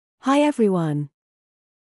Hi everyone!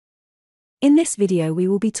 In this video we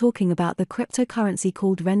will be talking about the cryptocurrency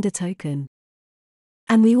called Render token.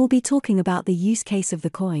 And we will be talking about the use case of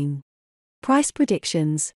the coin, price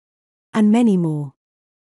predictions, and many more.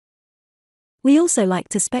 We also like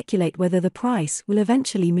to speculate whether the price will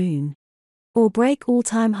eventually moon or break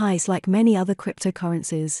all-time highs like many other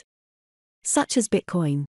cryptocurrencies, such as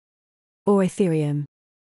Bitcoin or Ethereum,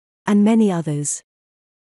 and many others.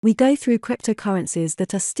 We go through cryptocurrencies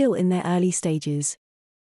that are still in their early stages,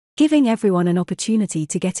 giving everyone an opportunity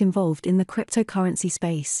to get involved in the cryptocurrency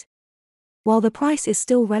space, while the price is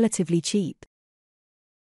still relatively cheap.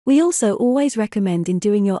 We also always recommend in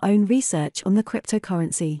doing your own research on the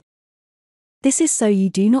cryptocurrency. This is so you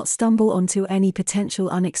do not stumble onto any potential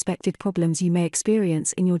unexpected problems you may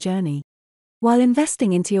experience in your journey while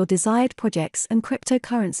investing into your desired projects and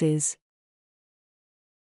cryptocurrencies.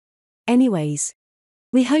 Anyways,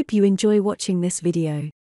 we hope you enjoy watching this video,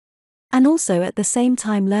 and also at the same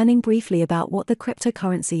time learning briefly about what the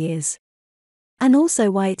cryptocurrency is, and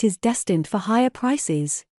also why it is destined for higher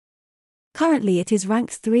prices. Currently it is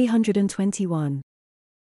ranked 321.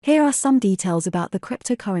 Here are some details about the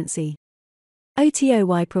cryptocurrency.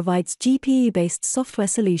 OTOY provides GPU-based software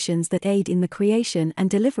solutions that aid in the creation and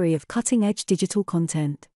delivery of cutting-edge digital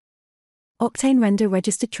content. Octane Render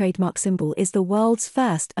registered trademark symbol is the world's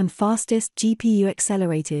first and fastest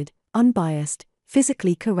GPU-accelerated, unbiased,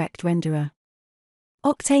 physically correct renderer.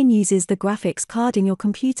 Octane uses the graphics card in your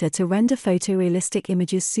computer to render photorealistic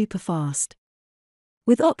images super fast.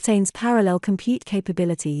 With Octane's parallel compute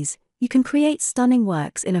capabilities, you can create stunning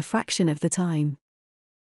works in a fraction of the time.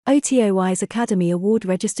 OTOY's Academy Award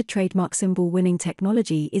registered trademark symbol winning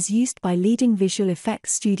technology is used by leading visual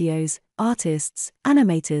effects studios, artists,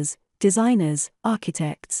 animators, designers,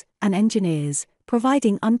 architects, and engineers,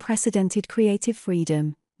 providing unprecedented creative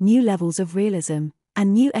freedom, new levels of realism,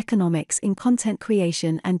 and new economics in content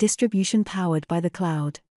creation and distribution powered by the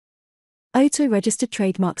cloud. OTO registered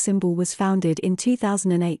trademark symbol was founded in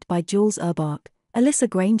 2008 by Jules Urbach, Alyssa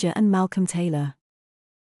Granger and Malcolm Taylor.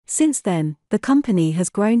 Since then, the company has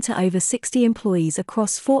grown to over 60 employees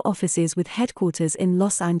across 4 offices with headquarters in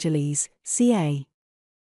Los Angeles, CA.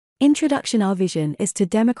 Introduction. Our vision is to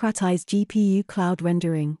democratize GPU cloud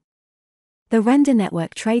rendering. The Render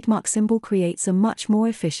Network trademark symbol creates a much more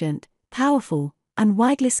efficient, powerful, and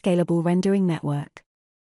widely scalable rendering network.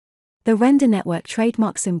 The Render Network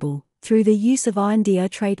trademark symbol, through the use of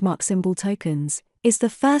RNDR trademark symbol tokens, is the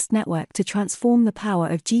first network to transform the power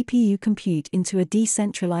of GPU compute into a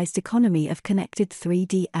decentralized economy of connected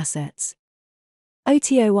 3D assets.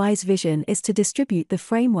 OTOY's vision is to distribute the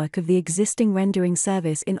framework of the existing rendering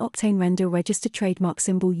service in Octane Render registered trademark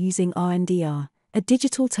symbol using RNDR, a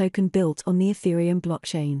digital token built on the Ethereum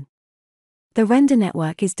blockchain. The Render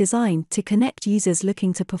Network is designed to connect users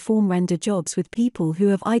looking to perform render jobs with people who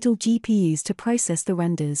have idle GPUs to process the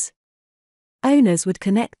renders. Owners would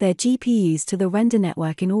connect their GPUs to the Render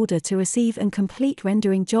Network in order to receive and complete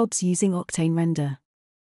rendering jobs using Octane Render.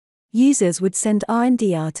 Users would send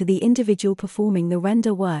RNDR to the individual performing the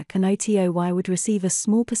render work, and OTOY would receive a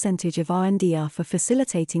small percentage of RNDR for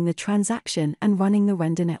facilitating the transaction and running the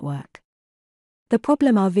Render Network. The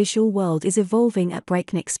problem: our visual world is evolving at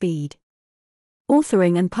breakneck speed.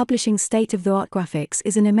 Authoring and publishing state-of-the-art graphics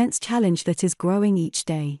is an immense challenge that is growing each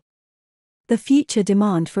day. The future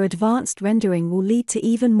demand for advanced rendering will lead to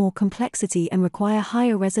even more complexity and require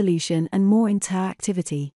higher resolution and more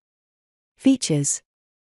interactivity. Features: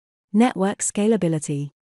 network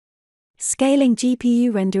scalability. Scaling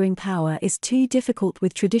GPU rendering power is too difficult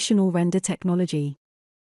with traditional render technology.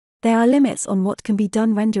 There are limits on what can be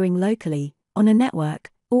done rendering locally, on a network,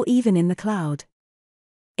 or even in the cloud.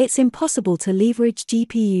 It's impossible to leverage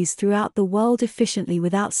GPUs throughout the world efficiently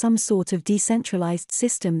without some sort of decentralized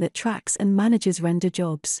system that tracks and manages render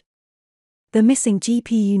jobs. The missing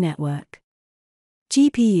GPU network.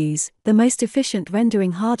 GPUs, the most efficient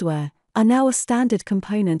rendering hardware, are now a standard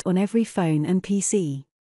component on every phone and PC.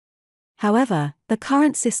 However, the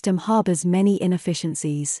current system harbors many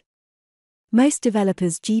inefficiencies. Most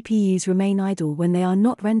developers' GPUs remain idle when they are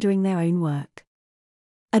not rendering their own work.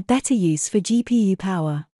 A better use for GPU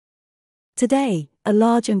power. Today, a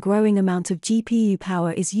large and growing amount of GPU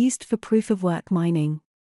power is used for proof-of-work mining.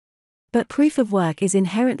 But proof-of-work is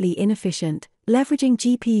inherently inefficient, leveraging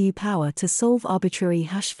GPU power to solve arbitrary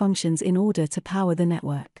hash functions in order to power the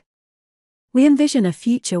network. We envision a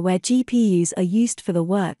future where GPUs are used for the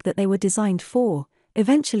work that they were designed for,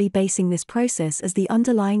 eventually basing this process as the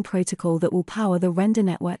underlying protocol that will power the Render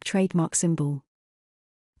Network trademark symbol.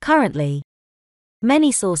 Currently,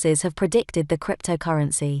 many sources have predicted the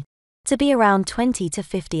cryptocurrency to be around 20 to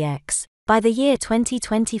 50x by the year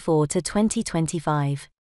 2024 to 2025.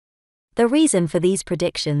 The reason for these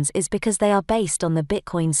predictions is because they are based on the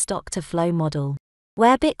Bitcoin stock-to-flow model,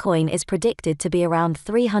 where Bitcoin is predicted to be around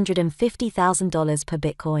 $350,000 per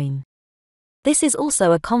Bitcoin. This is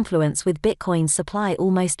also a confluence with Bitcoin's supply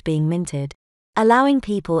almost being minted, allowing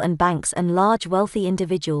people and banks and large wealthy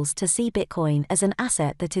individuals to see Bitcoin as an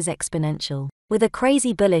asset that is exponential, with a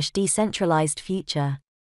crazy bullish decentralized future.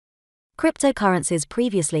 Cryptocurrencies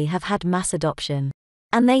previously have had mass adoption,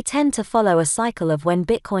 and they tend to follow a cycle of when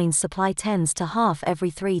Bitcoin's supply tends to halve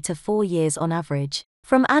every 3 to 4 years on average.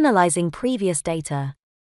 From analyzing previous data,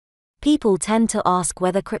 people tend to ask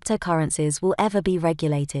whether cryptocurrencies will ever be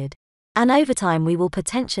regulated, and over time we will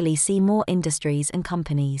potentially see more industries and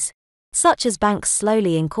companies, such as banks,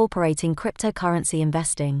 slowly incorporating cryptocurrency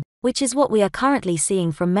investing, which is what we are currently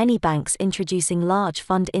seeing from many banks introducing large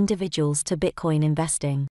fund individuals to Bitcoin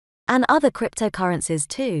investing, and other cryptocurrencies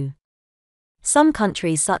too. Some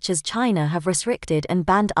countries such as China have restricted and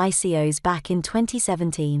banned ICOs back in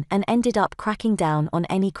 2017 and ended up cracking down on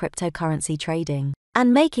any cryptocurrency trading,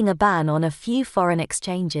 and making a ban on a few foreign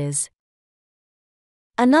exchanges.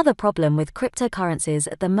 Another problem with cryptocurrencies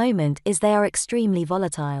at the moment is they are extremely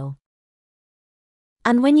volatile.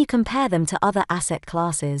 And when you compare them to other asset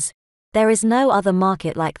classes, there is no other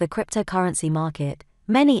market like the cryptocurrency market.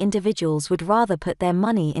 Many individuals would rather put their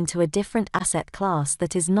money into a different asset class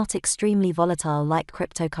that is not extremely volatile like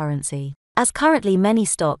cryptocurrency, as currently many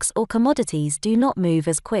stocks or commodities do not move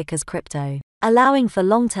as quick as crypto, allowing for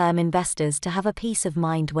long-term investors to have a peace of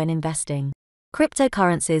mind when investing.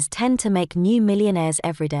 Cryptocurrencies tend to make new millionaires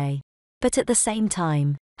every day, but at the same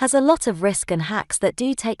time, has a lot of risk and hacks that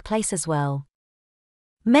do take place as well.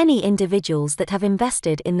 Many individuals that have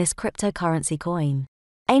invested in this cryptocurrency coin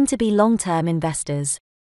aim to be long-term investors.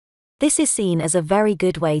 This is seen as a very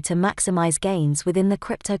good way to maximize gains within the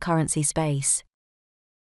cryptocurrency space.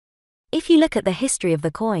 If you look at the history of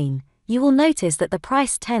the coin, you will notice that the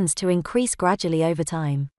price tends to increase gradually over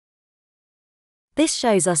time. This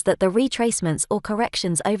shows us that the retracements or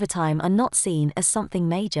corrections over time are not seen as something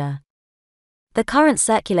major. The current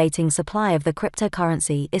circulating supply of the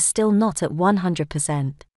cryptocurrency is still not at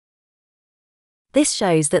 100%. This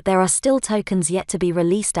shows that there are still tokens yet to be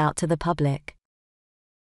released out to the public.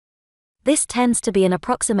 This tends to be an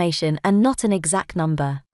approximation and not an exact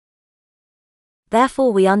number.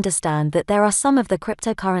 Therefore, we understand that there are some of the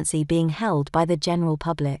cryptocurrency being held by the general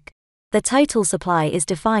public. The total supply is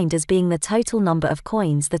defined as being the total number of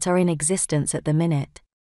coins that are in existence at the minute.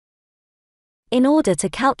 In order to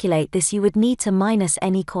calculate this, you would need to minus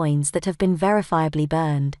any coins that have been verifiably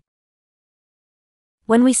burned.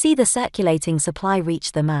 When we see the circulating supply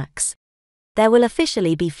reach the max, there will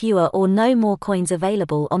officially be fewer or no more coins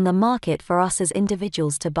available on the market for us as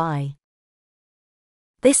individuals to buy.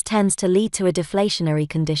 This tends to lead to a deflationary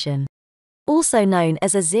condition, also known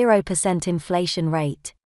as a 0% inflation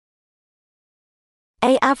rate.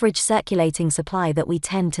 An average circulating supply that we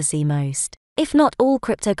tend to see most, if not all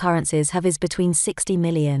cryptocurrencies have, is between 60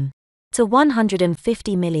 million to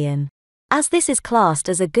 150 million. As this is classed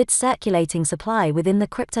as a good circulating supply within the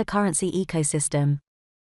cryptocurrency ecosystem.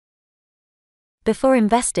 Before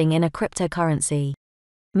investing in a cryptocurrency,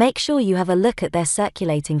 make sure you have a look at their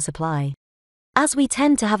circulating supply, as we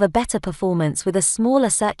tend to have a better performance with a smaller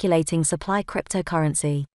circulating supply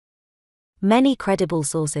cryptocurrency. Many credible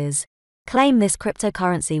sources claim this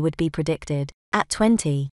cryptocurrency would be predicted at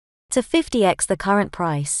 20 to 50x the current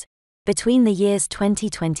price between the years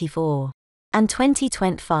 2024 and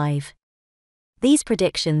 2025. These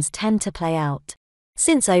predictions tend to play out,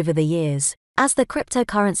 since over the years, as the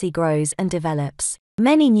cryptocurrency grows and develops,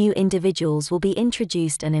 many new individuals will be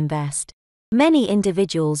introduced and invest. Many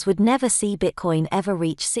individuals would never see Bitcoin ever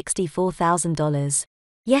reach $64,000,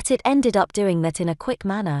 yet it ended up doing that in a quick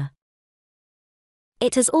manner.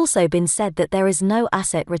 It has also been said that there is no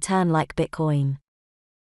asset return like Bitcoin.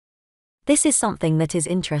 This is something that is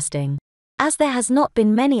interesting, as there has not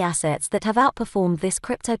been many assets that have outperformed this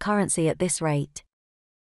cryptocurrency at this rate.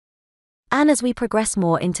 And as we progress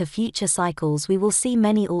more into future cycles, we will see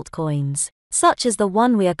many altcoins, such as the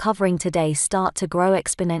one we are covering today, start to grow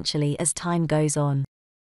exponentially as time goes on.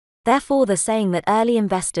 Therefore, the saying that early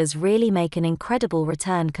investors really make an incredible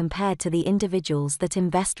return compared to the individuals that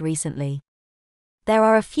invest recently. There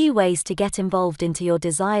are a few ways to get involved into your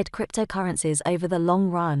desired cryptocurrencies over the long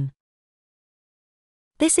run.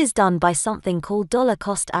 This is done by something called dollar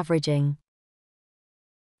cost averaging.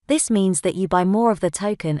 This means that you buy more of the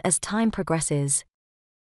token as time progresses.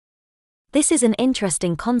 This is an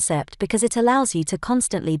interesting concept because it allows you to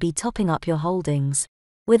constantly be topping up your holdings,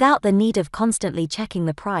 without the need of constantly checking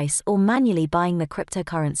the price or manually buying the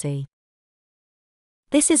cryptocurrency.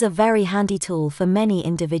 This is a very handy tool for many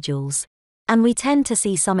individuals, and we tend to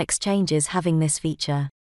see some exchanges having this feature,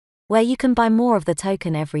 where you can buy more of the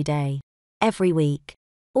token every day, every week,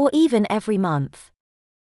 or even every month.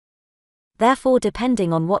 Therefore,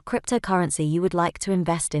 depending on what cryptocurrency you would like to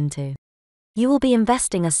invest into, you will be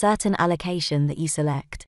investing a certain allocation that you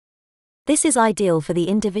select. This is ideal for the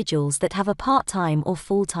individuals that have a part-time or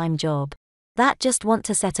full-time job, that just want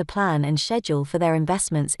to set a plan and schedule for their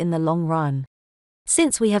investments in the long run.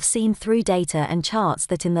 Since we have seen through data and charts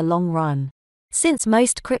that in the long run, since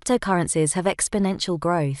most cryptocurrencies have exponential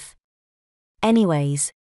growth.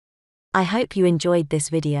 Anyways, I hope you enjoyed this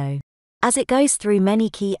video, as it goes through many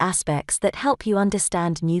key aspects that help you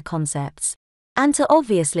understand new concepts, and to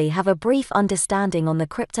obviously have a brief understanding on the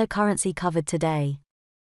cryptocurrency covered today.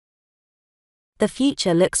 The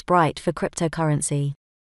future looks bright for cryptocurrency,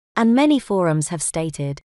 and many forums have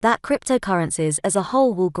stated that cryptocurrencies as a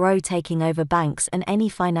whole will grow, taking over banks and any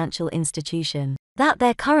financial institution that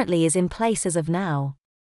there currently is in place as of now.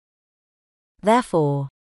 Therefore,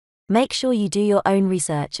 make sure you do your own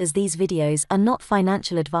research, as these videos are not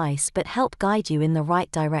financial advice but help guide you in the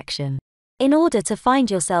right direction, in order to find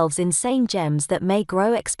yourselves insane gems that may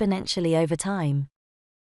grow exponentially over time.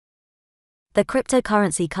 The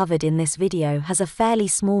cryptocurrency covered in this video has a fairly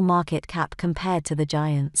small market cap compared to the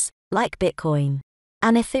giants, like Bitcoin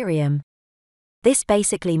and Ethereum. This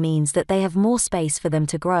basically means that they have more space for them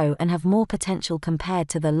to grow and have more potential compared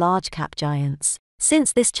to the large cap giants,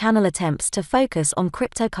 since this channel attempts to focus on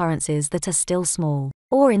cryptocurrencies that are still small,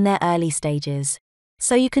 or in their early stages.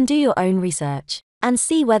 So you can do your own research, and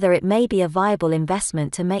see whether it may be a viable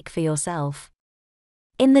investment to make for yourself.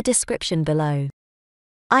 In the description below,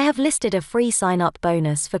 I have listed a free sign-up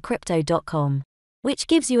bonus for Crypto.com, which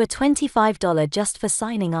gives you a $25 just for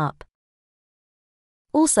signing up.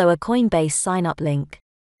 Also a Coinbase sign-up link,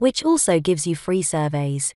 which also gives you free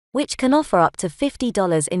surveys, which can offer up to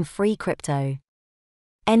 $50 in free crypto.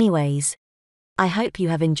 Anyways, I hope you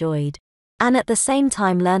have enjoyed, and at the same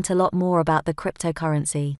time learnt a lot more about the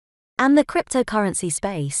cryptocurrency, and the cryptocurrency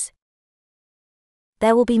space.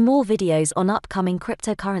 There will be more videos on upcoming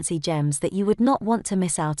cryptocurrency gems that you would not want to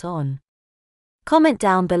miss out on. Comment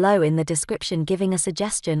down below in the description giving a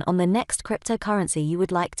suggestion on the next cryptocurrency you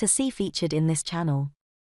would like to see featured in this channel.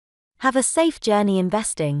 Have a safe journey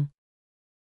investing.